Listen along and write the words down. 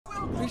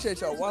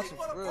appreciate y'all watching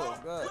for real.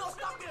 God.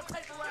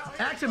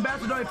 Action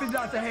Bastard don't figure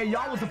out say, hey,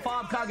 y'all was the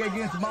 5 Kage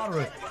against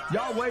Moderate.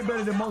 Y'all way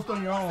better than most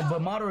on your own,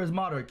 but Moderate is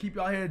Moderate. Keep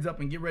y'all heads up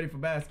and get ready for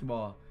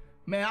basketball.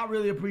 Man, I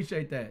really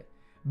appreciate that.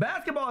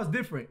 Basketball is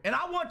different. And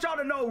I want y'all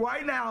to know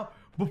right now,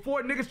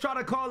 before niggas try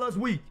to call us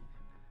weak,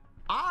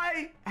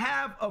 I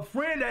have a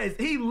friend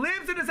he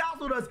lives in this house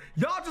with us.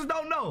 Y'all just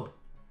don't know.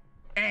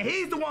 And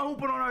he's the one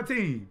hooping on our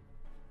team.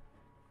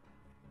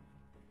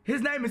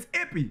 His name is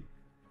Ippy.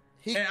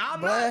 And I'm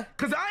not,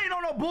 cause I ain't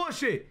on no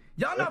bullshit.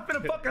 Y'all not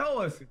finna fucking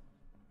hoe us.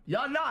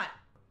 Y'all not.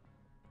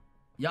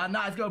 Y'all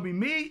not. It's gonna be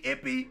me,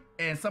 Ippy,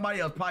 and somebody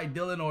else, probably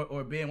Dylan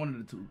or Ben, one of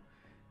the two.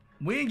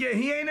 We ain't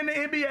he ain't in the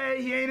NBA.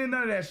 He ain't in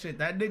none of that shit.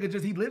 That nigga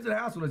he lives in the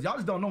house with us. Y'all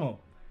just don't know him.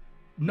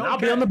 No, I'll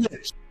be on the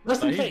bench.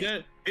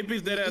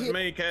 Ippy's dead ass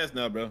main cast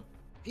now, bro.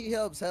 He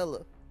helps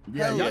hella.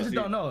 Yeah, y'all just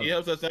don't know. He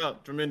helps us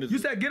out tremendously.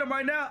 You said get him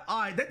right now? All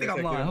right, they think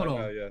I'm lying. Hold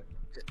on. Yeah.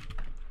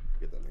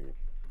 Get that nigga.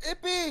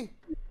 Ippy!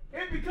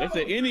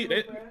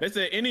 They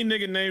said any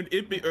nigga named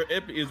Ippy or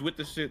Epi is with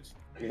the shits.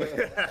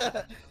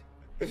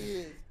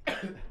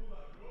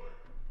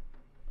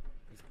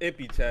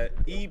 Ippy chat.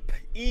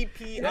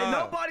 E-P-I.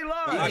 Nobody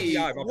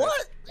lies.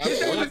 What?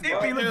 His name is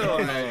Ippy.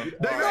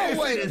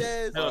 No way,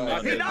 Des.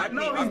 He's not in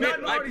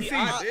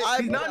RDC.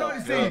 He's not in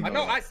RDC. I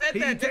know, I said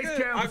that. He takes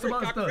care of some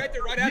other stuff. I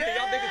corrected right after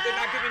y'all niggas did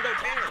not give me no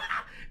chance.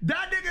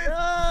 That nigga,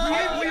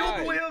 we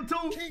hooping with him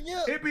too.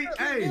 Ippy,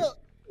 hey.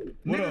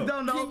 Niggas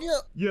don't know.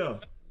 Yeah.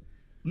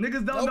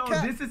 Niggas don't know.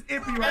 This is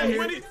Ippy right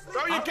here.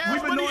 Throw your cash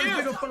We've been money knowing this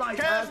in. nigga for like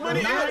Cash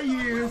money 9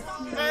 years.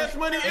 Cash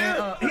money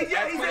in. He's in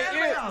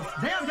Anime House.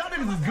 Damn, y'all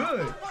niggas is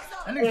good.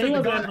 That nigga took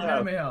the gun from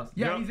Anime House.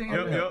 Yeah, he's in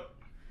Anime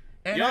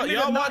House.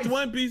 Y'all watch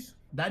One Piece?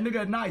 That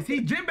nigga nice.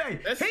 He's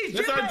Jinbei.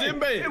 He's our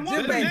Jinbei.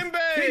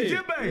 Jinbei. He's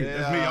Jinbei. Yeah.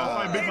 That's me. I was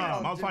fighting Big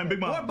Mom. I was fighting Big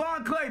Mom. Or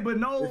Bon Clay, but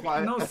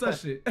no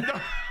such shit.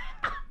 Jinbei.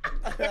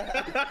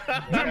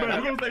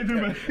 We're gonna say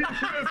Jinbei.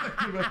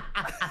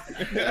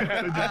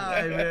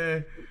 Alright,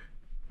 man.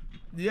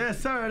 Yes,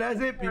 sir. That's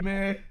Ippy,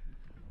 man.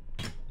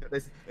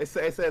 It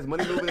says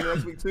money moving in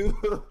next week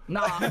too.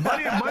 Nah,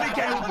 money can't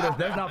help with us.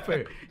 That's not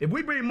fair. If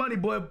we bring money,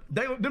 boy,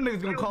 them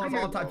niggas gonna call us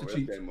all types of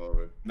cheats.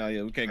 No,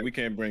 yeah, we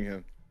can't bring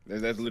him.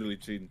 That's literally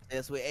cheating.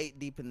 Yes, we 8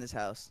 deep in this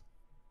house.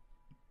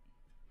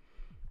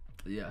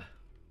 Yeah,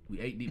 we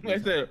 8 deep.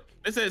 It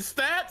said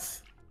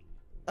stats.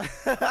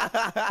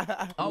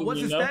 Oh, what's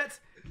his stats?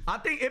 I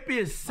think Ippy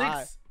is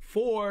 6'4",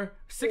 6'3"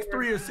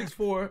 or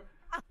 6'4",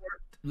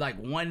 like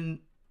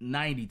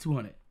 190,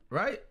 200,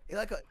 right? He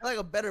like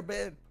a better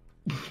bed.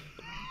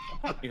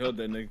 He held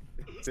that nigga.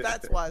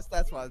 Stats wise,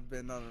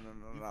 Ben. No,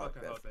 not like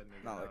that.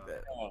 Not like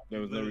that. There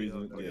was no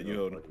reason. Yeah, you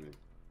hold him.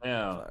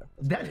 Yeah.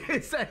 That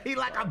nigga said he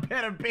like a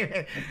better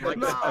bed. Nah,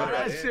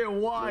 that shit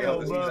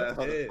wild, bro.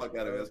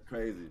 That's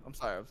crazy. I'm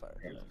sorry. I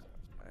didn't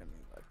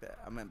mean like that.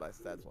 I meant by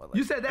stats wise.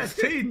 You said that's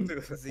cheating.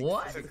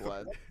 What?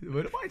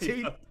 What am I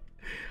cheating?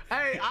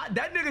 Hey,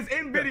 that nigga's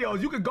in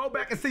videos. You can go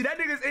back and see that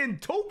nigga's in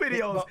 2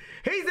 videos.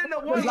 He's in the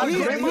one.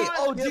 He's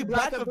OG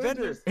Black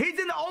Avengers. He's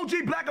in the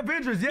OG Black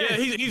Avengers. Yeah,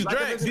 he's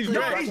Drax. He's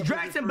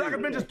Drax in Black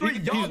Avengers 3.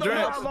 Y'all don't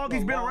know how long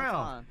he's been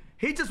around.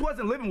 He just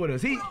wasn't living with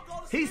us. He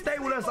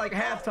stayed with us like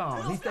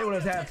halftime. He stayed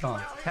with us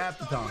half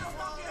the time.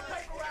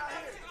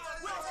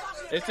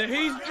 They said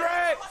he's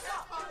Drax.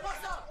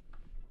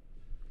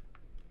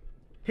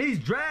 He's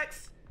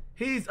Drax.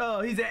 He's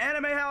in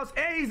Anime House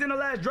and he's in the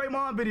last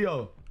Draymond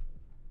video.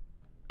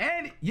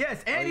 And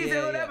yes, and he's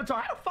in Hood Avatar.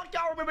 How the fuck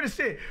y'all remember this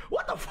shit?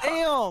 What the fuck?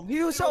 Damn,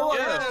 he was so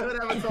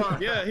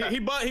Yeah, he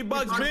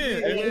bugs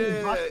Ben.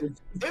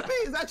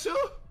 Ippy, is that you?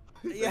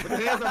 Yeah. Put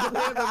your hands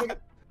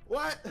up.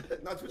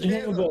 What? Not put your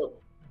hands up.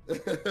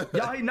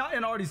 Y'all, he not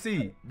in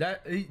RDC.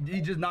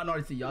 He just not in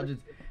RDC. Y'all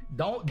just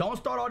don't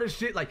start all this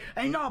shit like,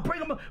 hey, no, bring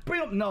him.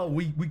 No,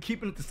 we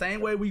keeping it the same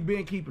way we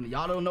been keeping it.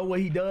 Y'all don't know what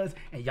he does,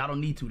 and y'all don't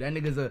need to. That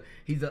nigga's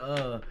he's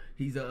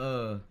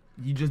a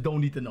you just don't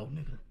need to know,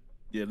 nigga.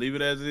 Yeah, leave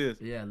it as it is.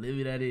 Yeah,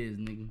 leave it as it is,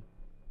 nigga.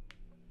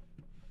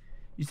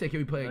 You said, can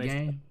we play a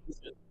game?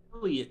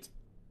 Oh, yeah.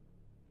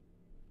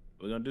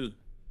 What we gonna do?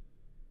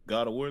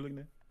 God of War, look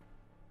now.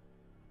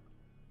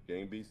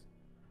 Game beast.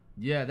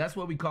 Yeah, that's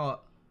what we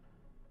call.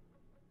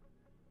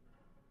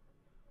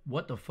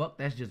 What the fuck?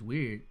 That's just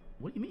weird.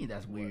 What do you mean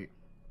that's weird?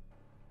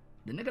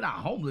 The nigga not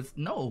homeless.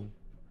 No.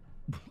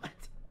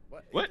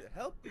 What?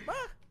 Help?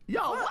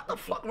 Yo, what the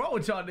fuck wrong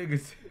with y'all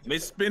niggas? They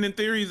spinning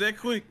theories that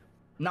quick.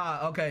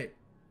 Nah, okay.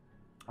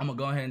 I'm gonna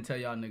go ahead and tell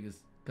y'all niggas,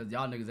 cause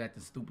y'all niggas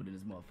acting stupid in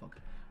this motherfucker.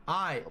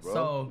 All right,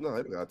 so. No,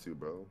 I got to,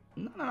 bro.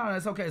 No,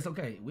 it's okay, it's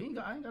okay. I ain't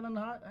got nothing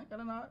to hide.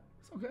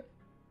 It's okay.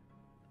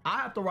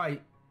 I have to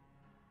write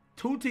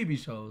 2 TV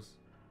shows,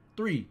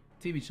 3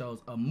 TV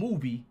shows, a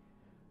movie,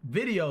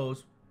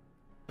 videos,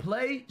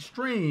 play,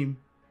 stream,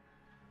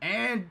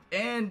 and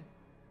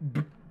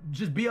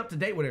just be up to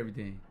date with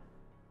everything.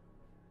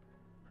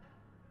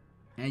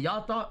 And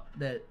y'all thought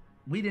that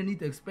we didn't need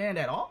to expand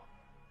at all?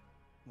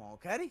 Come on,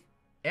 Caddy.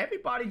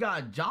 Everybody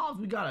got jobs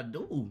we gotta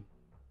do.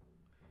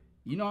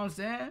 You know what I'm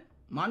saying?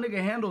 My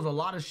nigga handles a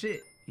lot of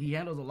shit. He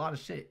handles a lot of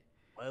shit.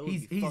 Well,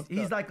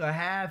 he's like a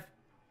half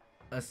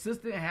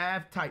assistant,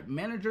 half type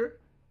manager,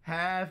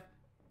 half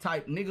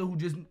type nigga who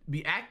just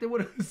be acting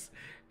with us,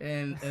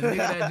 and a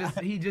nigga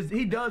that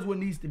he does what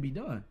needs to be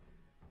done.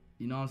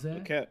 You know what I'm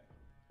saying? Okay.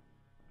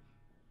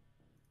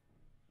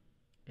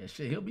 Yeah,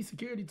 shit, he'll be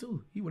security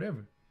too. He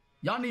whatever.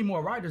 Y'all need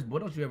more writers, but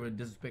don't you ever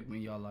disrespect me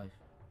in y'all life.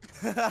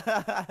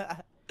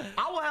 I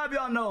will have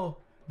y'all know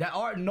that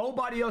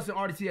nobody else in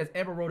RDC has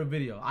ever wrote a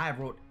video. I have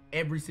wrote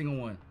every single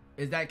one.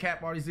 Is that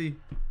cap, RDC?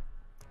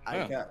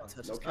 I cap.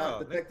 No cap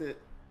detected.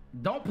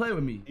 Don't play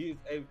with me. He's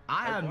a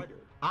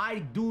I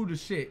do the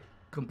shit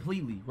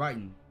completely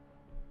writing.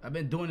 I've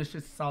been doing this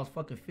shit since I was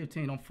fucking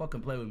 15. Don't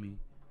fucking play with me.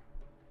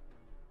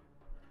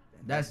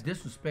 That's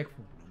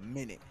disrespectful. A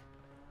minute.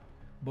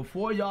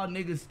 Before y'all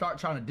niggas start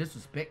trying to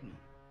disrespect me.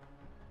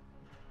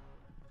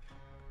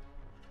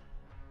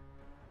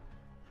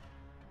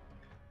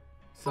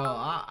 So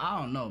I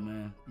don't know,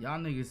 man. Y'all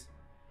niggas,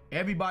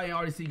 everybody in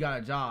RDC got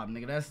a job,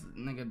 nigga.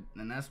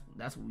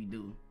 That's what we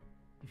do.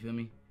 You feel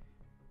me?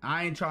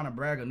 I ain't trying to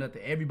brag or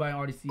nothing. Everybody in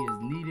RDC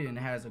is needed and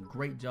has a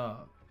great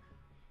job.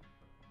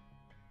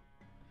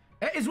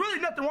 It's really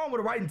nothing wrong with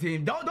a writing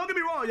team. Don't get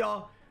me wrong,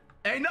 y'all.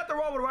 Ain't nothing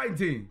wrong with a writing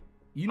team.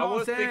 You know what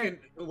I'm saying?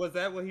 Thinking, was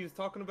that what he was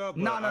talking about?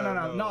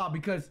 No,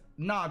 because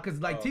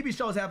like TV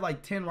shows have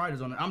like 10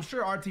 writers on it. I'm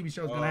sure our TV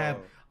show is gonna have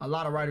a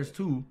lot of writers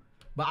too,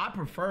 but I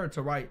prefer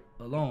to write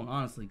alone,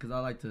 honestly, because I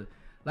like to,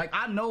 like,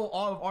 I know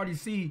all of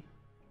RDC,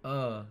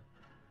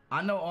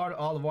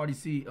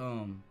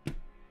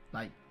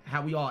 like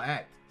how we all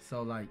act.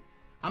 So like,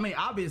 I mean,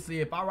 obviously,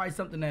 if I write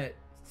something that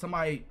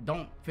somebody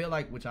don't feel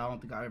like, which I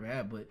don't think I ever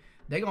have, but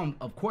they gonna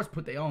of course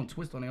put their own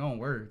twist on their own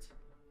words.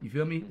 You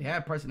feel me? They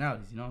have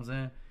personalities. You know what I'm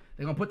saying?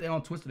 They're gonna put their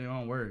own twist on their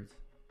own words.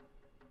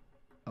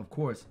 Of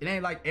course. It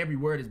ain't like every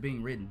word is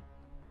being written.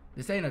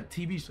 This ain't a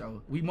TV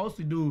show. We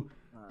mostly do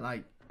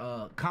like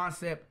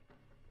concept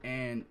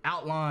and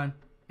outline,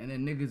 and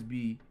then niggas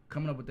be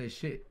coming up with their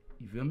shit.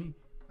 You feel me?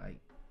 Like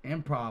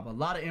improv. A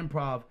lot of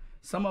improv.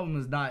 Some of them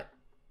is not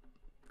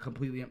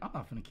completely. I'm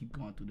not finna keep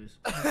going through this.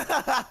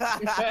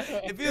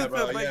 If you was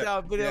gonna break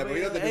down video, I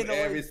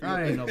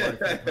ain't nobody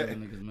finna play with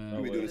niggas,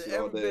 man. We do this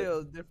all every day. video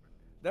is different.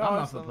 I'm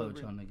not finna play with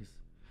y'all niggas.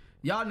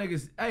 Y'all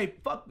niggas, hey,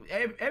 fuck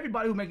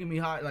everybody who making me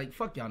hot, like,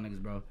 fuck y'all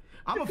niggas, bro.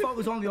 I'm gonna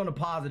focus only on the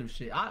positive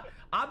shit.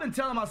 I've been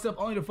telling myself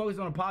only to focus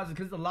on the positive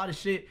because there's a lot of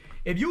shit.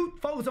 If you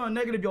focus on the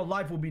negative, your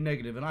life will be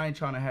negative, and I ain't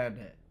trying to have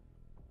that.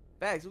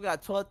 Facts, we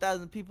got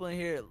 12,000 people in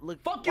here.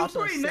 Look, fuck you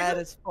three, sad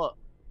nigga. As fuck.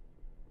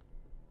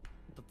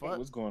 What the fuck?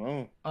 What's going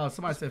on? Oh,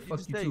 somebody said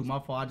fuck you too. My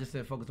fault. I just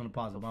said focus on the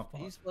positive. My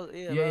fault.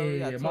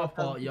 Yeah, my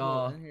fault,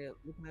 y'all.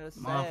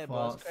 My sad,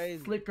 fault.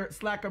 Bro,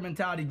 Slacker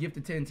mentality.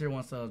 Gifted 10 tier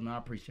 1 subs, man. I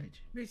appreciate you.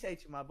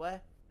 Appreciate you, my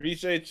boy.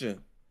 Appreciate you.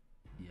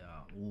 Yeah.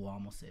 Ooh, I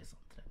almost said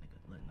something to that nigga.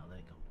 Let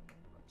it go.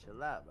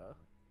 Chill out, bro.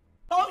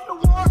 Throw your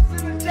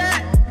wants in the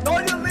chat. Throw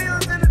your